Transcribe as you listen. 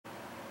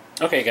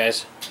Okay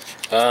guys,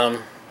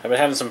 I've been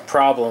having some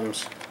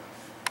problems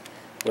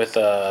with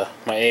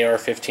my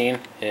AR15.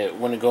 It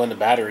wouldn't go in the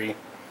battery,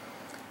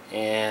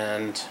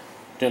 and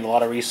doing a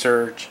lot of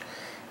research,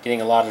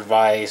 getting a lot of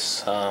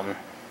advice. I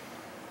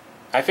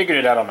figured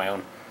it out on my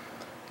own.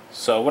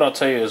 So what I'll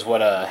tell you is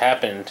what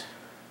happened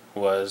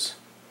was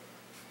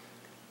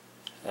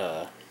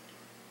the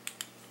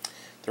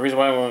reason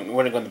why it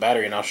wouldn't go in the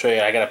battery, and I'll show you.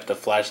 I gotta put the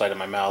flashlight in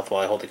my mouth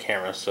while I hold the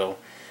camera, so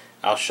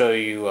I'll show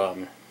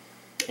you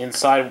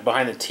inside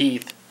behind the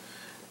teeth.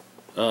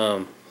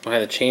 Behind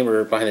the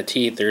chamber, behind the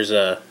teeth, there's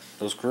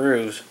those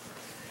grooves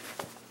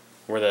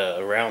where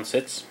the round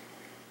sits.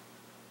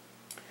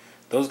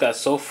 Those got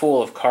so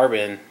full of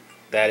carbon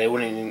that it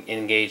wouldn't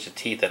engage the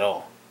teeth at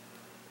all,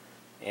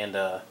 and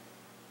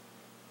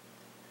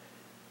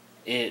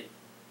it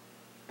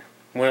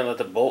wouldn't let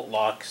the bolt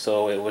lock,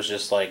 so it was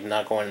just like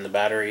not going in the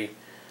battery.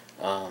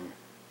 Now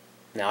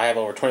I have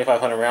over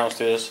 2,500 rounds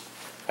to this.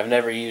 I've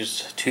never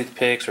used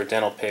toothpicks or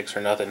dental picks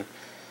or nothing.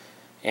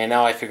 And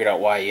now I figured out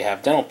why you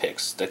have dental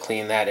picks, to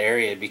clean that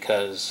area,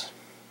 because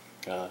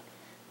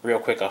real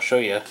quick I'll show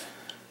you.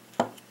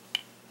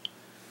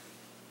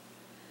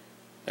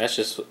 That's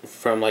just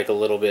from like a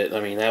little bit. I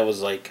mean, that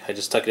was like, I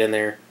just stuck it in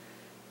there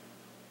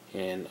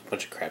and a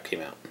bunch of crap came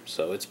out.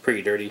 So it's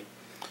pretty dirty.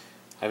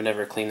 I've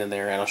never cleaned in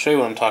there, and I'll show you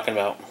what I'm talking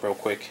about real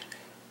quick.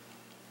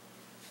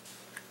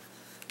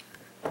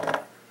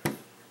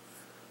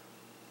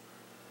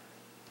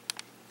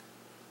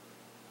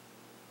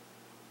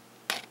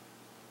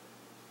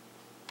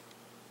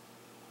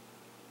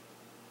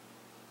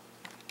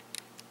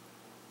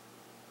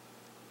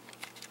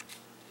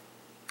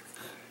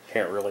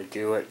 Can't really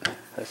do it.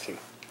 Let's see.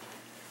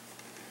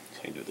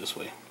 I can do it this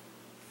way.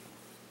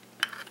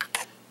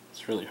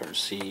 It's really hard to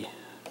see.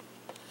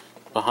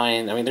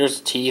 Behind, I mean,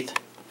 there's the teeth.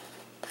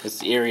 It's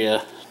the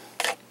area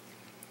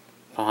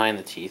behind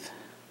the teeth.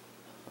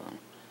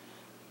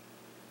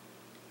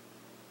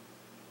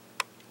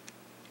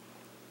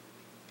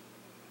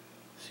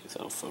 See if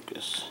that'll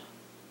focus.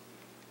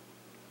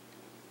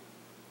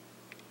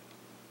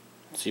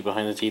 See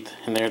behind the teeth?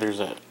 And there's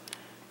that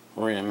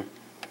rim.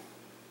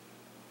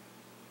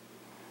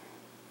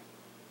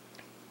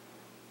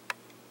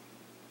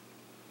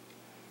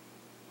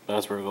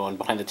 That's where we're going,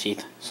 behind the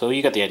teeth. So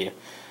you got the idea.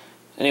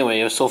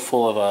 Anyway, it was so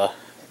full of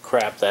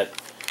crap that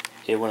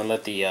it wouldn't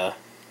let the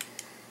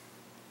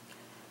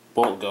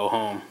bolt go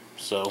home.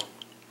 So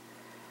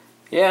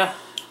yeah,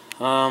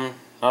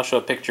 I'll show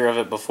a picture of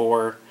it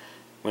before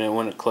when it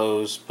wouldn't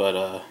close.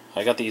 But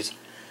I got these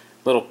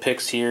little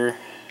picks here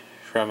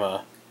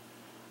from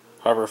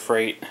Harbor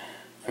Freight.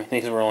 I mean,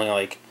 these were only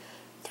like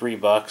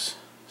 $3.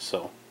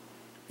 So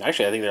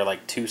actually, I think they're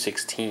like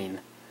 $2.16.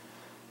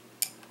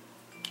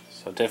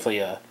 So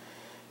definitely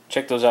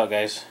check those out,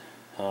 guys.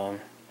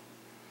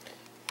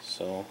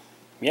 So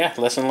yeah,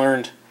 lesson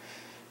learned.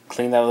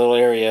 Clean that little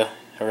area,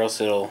 or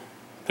else it'll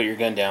put your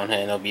gun down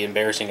and it'll be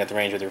embarrassing at the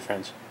range with your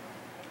friends.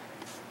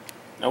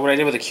 Now what I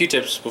did with the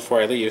Q-tips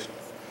before I leave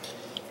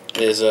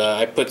is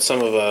I put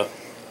some of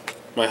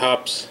my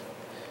Hops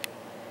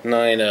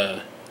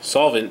 9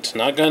 solvent,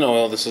 not gun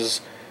oil. This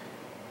is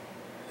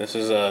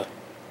a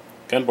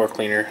gun bore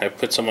cleaner. I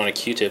put some on a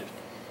Q-tip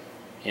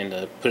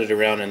and put it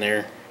around in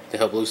there to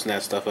help loosen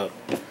that stuff up.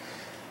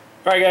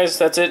 Alright guys,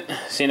 that's it.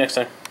 See you next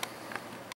time.